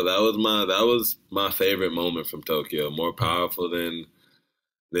was my favorite moment from Tokyo. More powerful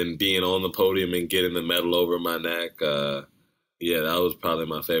than being on the podium and getting the medal over my neck. That was probably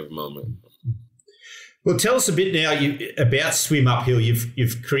my favorite moment. Well, tell us a bit now about Swim Uphill.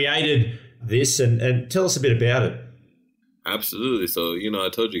 You've created this, and tell us a bit about it. Absolutely. So, I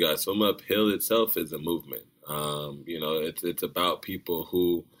told you guys, Swim Uphill itself is a movement. It's about people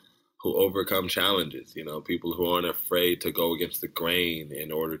who overcome challenges, people who aren't afraid to go against the grain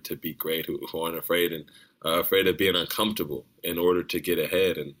in order to be great, who aren't afraid of being uncomfortable in order to get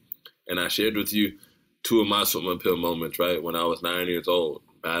ahead. And I shared with you 2 of my Swim Uphill moments, right? When I was 9 years old,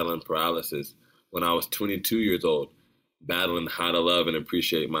 battling paralysis. When I was 22 years old, battling how to love and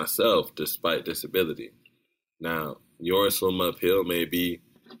appreciate myself despite disability. Now, your Swim Uphill may be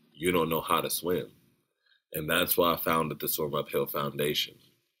you don't know how to swim. And that's why I founded the Swim Uphill Foundation.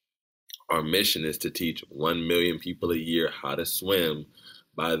 Our mission is to teach 1 million people a year how to swim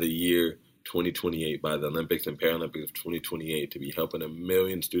by the year 2028, by the Olympics and Paralympics of 2028, to be helping 1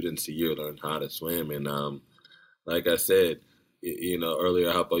 million students a year learn how to swim. And like I said,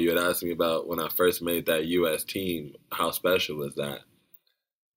 earlier, Hoppo, you had asked me about when I first made that U.S. team, how special was that?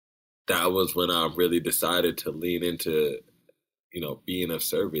 That was when I really decided to lean into, being of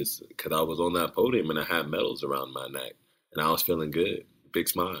service, because I was on that podium and I had medals around my neck and I was feeling good, big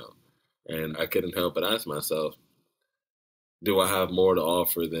smile. And I couldn't help but ask myself, do I have more to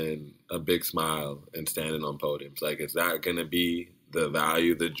offer than a big smile and standing on podiums? Like, is that going to be the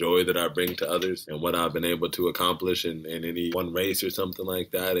value, the joy that I bring to others and what I've been able to accomplish in any one race or something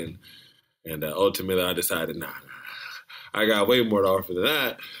like that? And ultimately I decided, nah, I got way more to offer than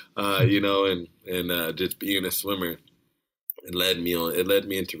that, and just being a swimmer, it led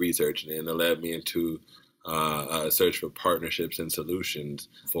me into research, and it led me into a search for partnerships and solutions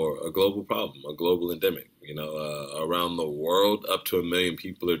for a global problem, a global endemic. Around the world, up to 1 million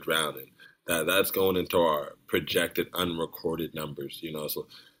people are drowning. That's going into our projected unrecorded numbers. So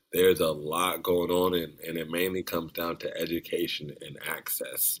there's a lot going on, and it mainly comes down to education and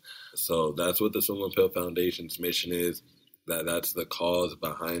access. So that's what the Swim Uphill Foundation's mission is. That's the cause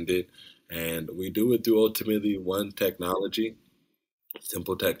behind it. And we do it through ultimately one technology,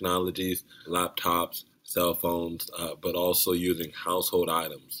 simple technologies, laptops, cell phones, but also using household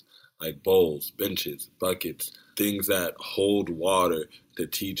items like bowls, benches, buckets, things that hold water to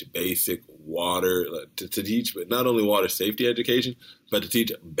teach basic water, to teach not only water safety education, but to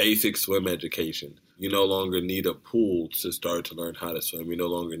teach basic swim education. You no longer need a pool to start to learn how to swim. You no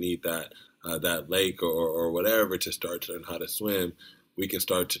longer need that lake or whatever to start to learn how to swim. We can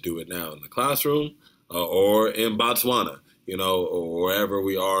start to do it now in the classroom or in Botswana, or wherever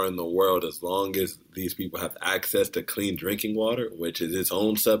we are in the world, as long as these people have access to clean drinking water, which is its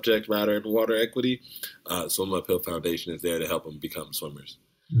own subject matter in water equity. Swim Uphill Foundation is there to help them become swimmers.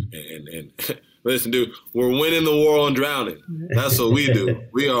 And listen, dude, we're winning the war on drowning. That's what we do.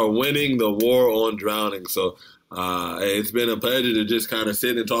 We are winning the war on drowning. So it's been a pleasure to just kind of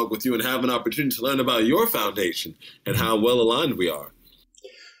sit and talk with you and have an opportunity to learn about your foundation and how well aligned we are.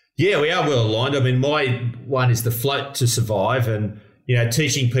 Yeah, we are well aligned. I mean, my one is the Float to Survive, and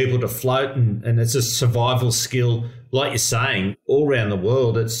teaching people to float, and it's a survival skill, like you're saying, all around the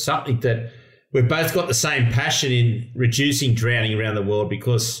world. It's something that we've both got the same passion in reducing drowning around the world,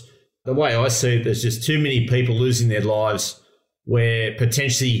 because the way I see it, there's just too many people losing their lives where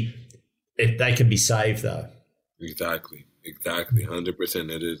potentially they can be saved, though. Exactly, 100%.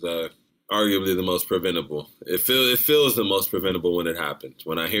 It is arguably the most preventable. It feels the most preventable when it happens.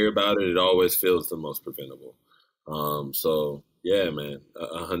 When I hear about it, it always feels the most preventable. So yeah, man,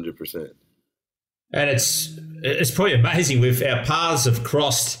 100%. And it's pretty amazing. Our paths have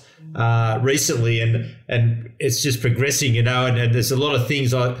crossed recently, and it's just progressing, and there's a lot of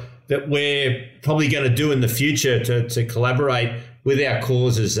things that we're probably going to do in the future to collaborate with our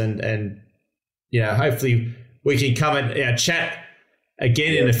causes, and hopefully we can come and chat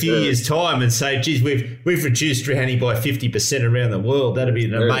again in a few years' time and say, geez, we've reduced drowning by 50% around the world. That'd be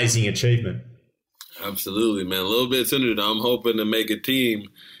an amazing achievement. Absolutely, man. A little bit sooner. I'm hoping to make a team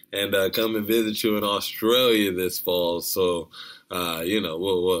and come and visit you in Australia this fall. So,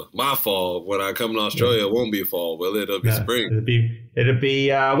 my fall, when I come to Australia, it won't be fall, will it? It'll be spring. It'll be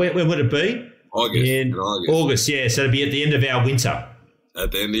when would it be? August. In August, yeah. So it'll be at the end of our winter.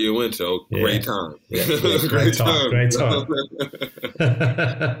 At the end of your winter. Oh, great time. Yeah, great time.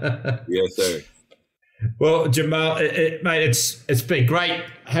 Yes, sir. Well, Jamal, mate, it's been great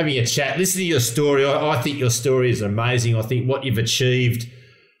having a chat. Listening to your story, I think your story is amazing. I think what you've achieved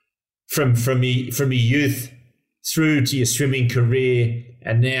from your youth through to your swimming career,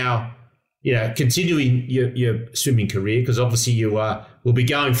 and now, continuing your swimming career, because obviously you will be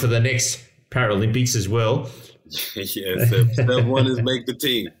going for the next Paralympics as well. Yes, step one is make the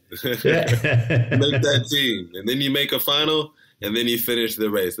team. Make that team, and then you make a final. And then you finish the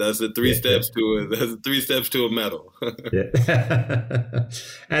race. That's the three steps to a medal.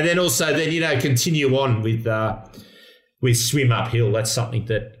 And then also, continue on with swim uphill. That's something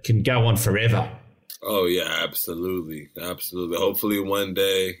that can go on forever. Oh yeah, absolutely. Hopefully, one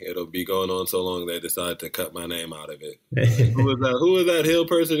day it'll be going on so long they decide to cut my name out of it. Who was that hill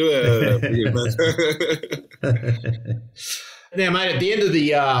person? Now, mate, at the end of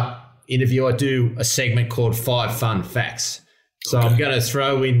the interview, I do a segment called 5 Fun Facts. So I'm going to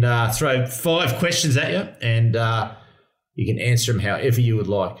throw 5 questions at you, and you can answer them however you would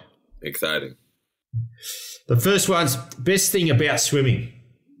like. Exciting. The first one's best thing about swimming.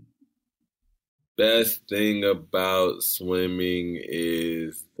 Best thing about swimming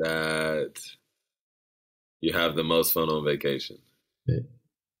is that you have the most fun on vacation. Yeah.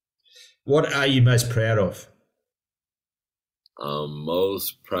 What are you most proud of? I'm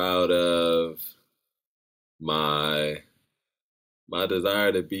most proud of my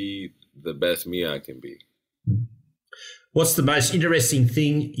desire to be the best me I can be. What's the most interesting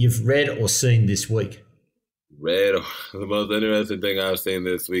thing you've read or seen this week? The most interesting thing I've seen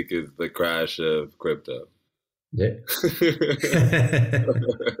this week is the crash of crypto. Yeah.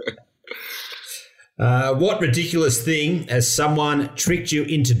 What ridiculous thing has someone tricked you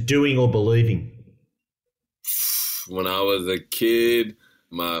into doing or believing? When I was a kid,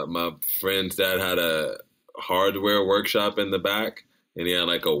 my friend's dad had a hardware workshop in the back, and he had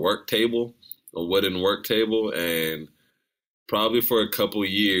like a wooden work table, and probably for a couple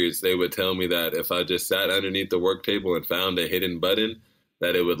years they would tell me that if I just sat underneath the work table and found a hidden button,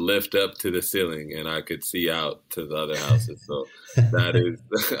 that it would lift up to the ceiling and I could see out to the other houses. So that is,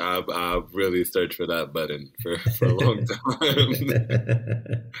 I've really searched for that button for a long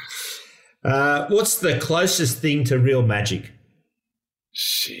time. What's the closest thing to real magic?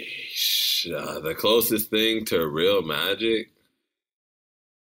 Sheesh. The closest thing to real magic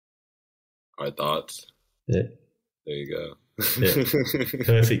are thoughts. Yeah. There you go. Yeah.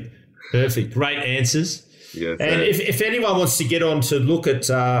 Perfect. Great answers. Yes, and if anyone wants to get on to look at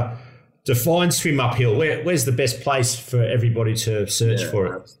define swim uphill, where's the best place for everybody to search for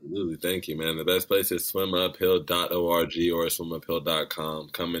it? Absolutely. Thank you, man. The best place is swimuphill.org or swimuphill.com.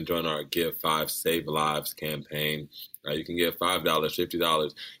 Come and join our Give 5 Save Lives campaign. You can give $5,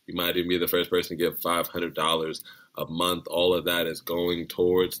 $50. You might even be the first person to give $500 a month. All of that is going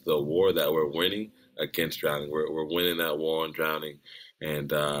towards the war that we're winning against drowning. We're winning that war on drowning.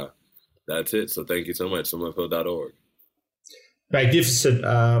 And that's it. So thank you so much. swimuphill.org. Magnificent,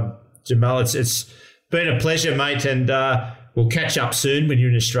 Jamal. It's been a pleasure, mate, and we'll catch up soon when you're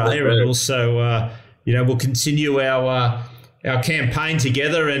in Australia, and also, we'll continue our campaign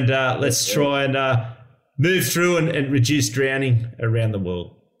together, and let's try and move through and reduce drowning around the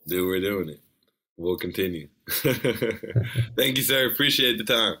world. We're doing it. We'll continue. Thank you, sir. Appreciate the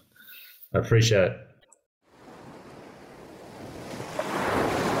time. I appreciate it.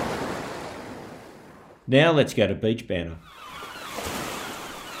 Now let's go to Beach Banner.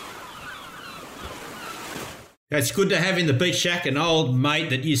 It's good to have in the Beach Shack an old mate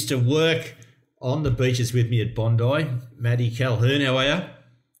that used to work on the beaches with me at Bondi, Matty Calhoun. How are you?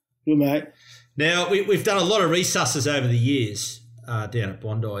 Good, mate. Now, we've done a lot of resusces over the years down at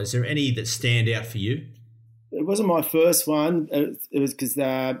Bondi. Is there any that stand out for you? It wasn't my first one. It was because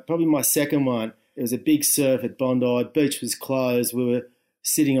probably my second one. It was a big surf at Bondi. Beach was closed. We were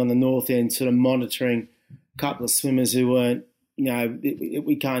sitting on the north end sort of monitoring a couple of swimmers who weren't,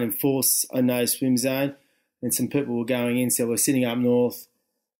 we can't enforce a no swim zone. And some people were going in, so we're sitting up north,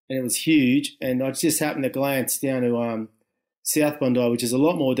 and it was huge. And I just happened to glance down to South Bondi, which is a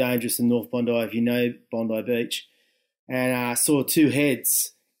lot more dangerous than North Bondi if you know Bondi Beach, and I saw 2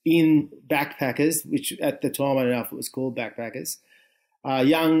 heads in backpackers, which at the time I don't know if it was called backpackers, a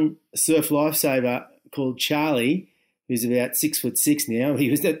young surf lifesaver called Charlie, who's about 6'6" now. He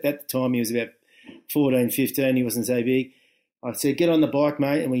was at that time, he was about 14, 15. He wasn't so big. I said, get on the bike,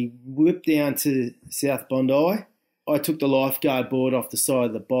 mate, and we whipped down to South Bondi. I took the lifeguard board off the side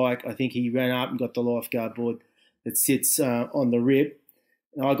of the bike. I think he ran up and got the lifeguard board that sits on the rip.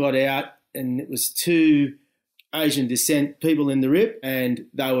 And I got out, and it was 2 Asian descent people in the rip, and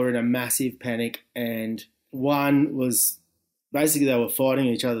they were in a massive panic. And one was, basically they were fighting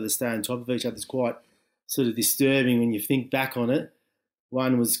each other to stay on top of each other. It's quite sort of disturbing when you think back on it.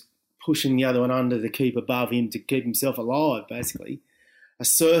 One was pushing the other one under to keep above him to keep himself alive, basically. A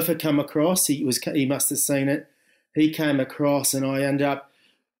surfer come across. He must have seen it. He came across, and I ended up.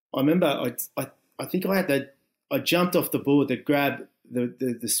 I remember I think I jumped off the board to grab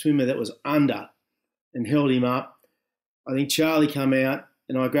the swimmer that was under, and held him up. I think Charlie came out,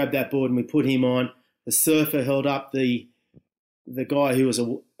 and I grabbed that board and we put him on. The surfer held up the guy who was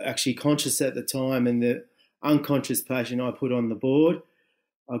actually conscious at the time, and the unconscious patient I put on the board.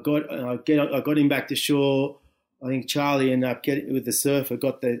 I got him back to shore. I think Charlie ended up getting with the surfer,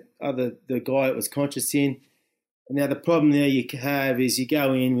 got the guy that was conscious in. And now the problem there you have is you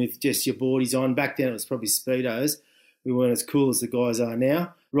go in with just your boardies on. Back then it was probably Speedos. We weren't as cool as the guys are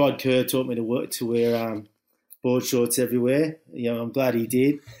now. Rod Kerr taught me to wear board shorts everywhere. I'm glad he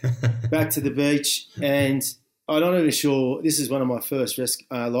did. Back to the beach, and I'm not even sure. This is one of my first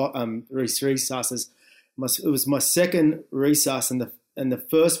resusces. It was my second resus, and the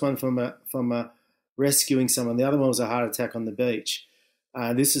first one from rescuing someone. The other one was a heart attack on the beach.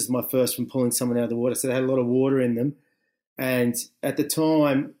 This is my first from pulling someone out of the water. So they had a lot of water in them. And at the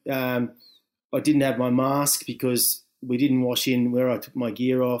time, I didn't have my mask because we didn't wash in where I took my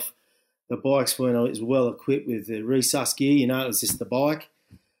gear off. The bikes weren't as well equipped with the resus gear. It was just the bike.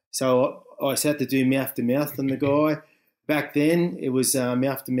 So I had to do mouth to mouth on the guy. Back then, it was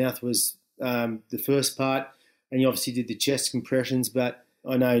mouth to mouth was the first part, and you obviously did the chest compressions. But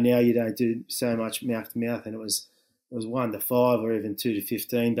I know now you don't do so much mouth to mouth, and it was 1 to 5 or even 2 to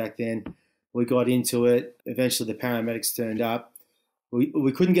 15 back then. We got into it. Eventually, the paramedics turned up.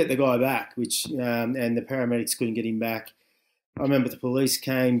 We couldn't get the guy back, and the paramedics couldn't get him back. I remember the police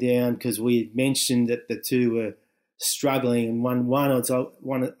came down because we had mentioned that the two were struggling, and one won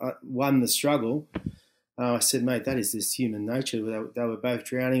the struggle. I said, mate, that is just human nature. They were both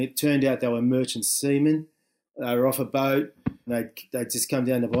drowning. It turned out they were merchant seamen. They were off a boat. They'd just come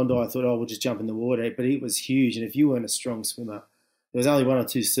down to Bondi. I thought, we'll just jump in the water. But it was huge, and if you weren't a strong swimmer, there was only 1 or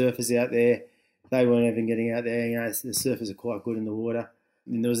 2 surfers out there. They weren't even getting out there. The surfers are quite good in the water,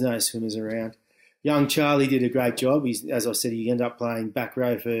 and there was no swimmers around. Young Charlie did a great job. As I said, he ended up playing back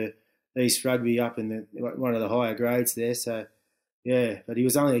row for East Rugby up in one of the higher grades there. So, yeah, but he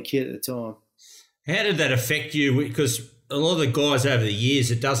was only a kid at the time. How did that affect you? Because a lot of the guys over the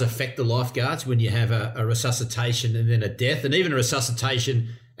years, it does affect the lifeguards when you have a resuscitation and then a death, and even a resuscitation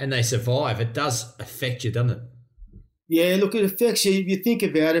and they survive. It does affect you, doesn't it? Yeah, look, it affects you if you think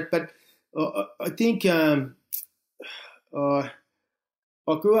about it. But I think I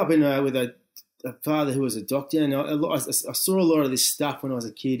grew up with a father who was a doctor, and I saw a lot of this stuff when I was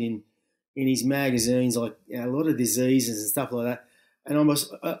a kid in his magazines, like a lot of diseases and stuff like that. And I've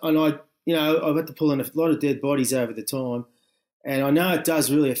had to pull in a lot of dead bodies over the time, and I know it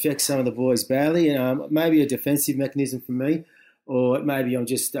does really affect some of the boys badly. Maybe a defensive mechanism for me, or maybe I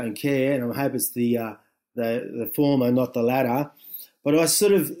just don't care, and I hope it's the former, not the latter. But I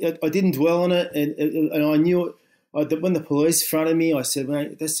didn't dwell on it, and I knew it. When the police fronted me, I said,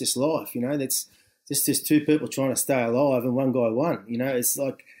 mate, that's just life, that's just 2 people trying to stay alive and one guy won. It's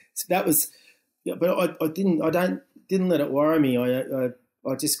like that was, but I didn't let it worry me. I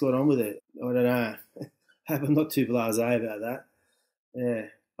just got on with it. I don't know. I'm not too blasé about that. Yeah,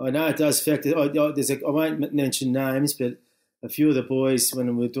 I know it does affect it. I won't mention names, but a few of the boys,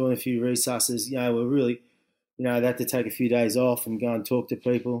 when we were doing a few resusces, were really, they had to take a few days off and go and talk to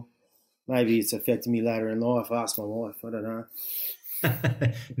people. Maybe it's affected me later in life. Ask my wife. I don't know.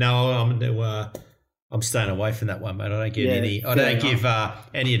 No, I'm staying away from that one, mate. I don't give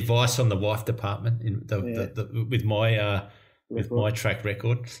any advice on the wife department with my track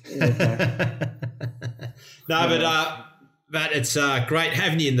record. Okay. No, but Matt, it's great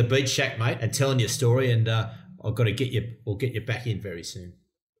having you in the Beach Shack, mate, and telling your story. And I've got to get you. We'll get you back in very soon.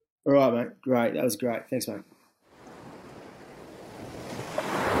 All right, mate. Great. That was great. Thanks, mate.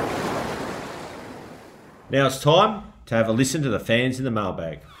 Now it's time to have a listen to the fans in the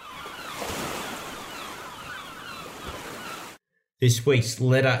mailbag. This week's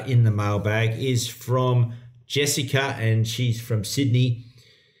letter in the mailbag is from Jessica, and she's from Sydney.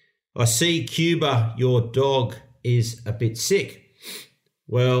 I see Cuba, your dog, is a bit sick.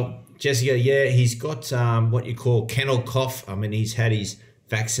 Well, Jessica, he's got what you call kennel cough. I mean, he's had his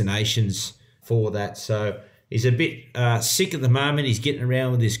vaccinations for that. So he's a bit sick at the moment. He's getting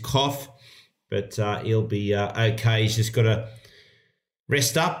around with his cough, but he'll be okay. He's just got to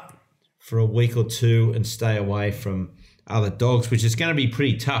rest up for a week or two and stay away from other dogs, which is going to be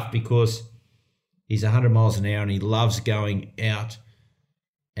pretty tough because he's 100 miles an hour and he loves going out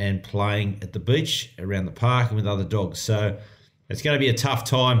and playing at the beach, around the park and with other dogs. So it's going to be a tough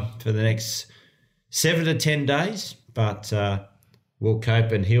time for the next 7 to 10 days, but we'll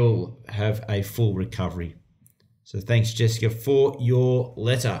cope and he'll have a full recovery. So thanks, Jessica, for your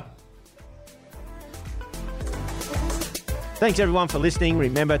letter. Thanks everyone for listening.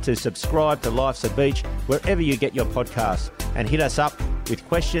 Remember to subscribe to Life's a Beach wherever you get your podcasts and hit us up with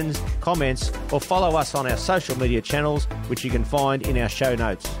questions, comments, or follow us on our social media channels, which you can find in our show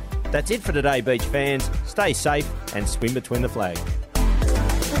notes. That's it for today, beach fans. Stay safe and swim between the flags.